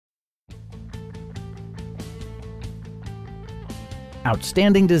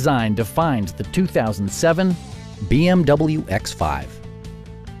Outstanding design defines the 2007 BMW X5.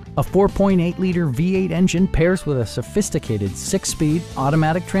 A 4.8-liter V8 engine pairs with a sophisticated 6-speed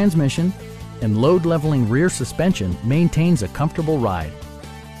automatic transmission, and load-leveling rear suspension maintains a comfortable ride.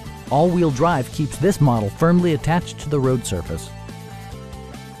 All-wheel drive keeps this model firmly attached to the road surface.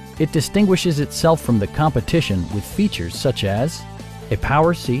 It distinguishes itself from the competition with features such as a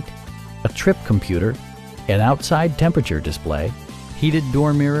power seat, a trip computer, an outside temperature display, heated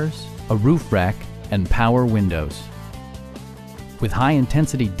door mirrors, a roof rack, and power windows. With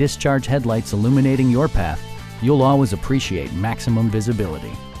high-intensity discharge headlights illuminating your path, you'll always appreciate maximum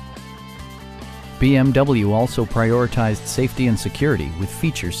visibility. BMW also prioritized safety and security with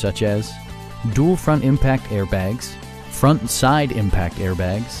features such as dual front impact airbags, front and side impact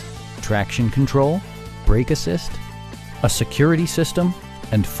airbags, traction control, brake assist, a security system,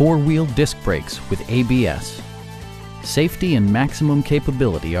 and 4-wheel disc brakes with ABS. Safety and maximum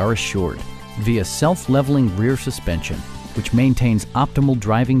capability are assured via self-leveling rear suspension, which maintains optimal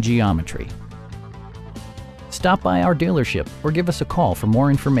driving geometry. Stop by our dealership or give us a call for more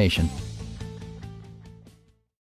information.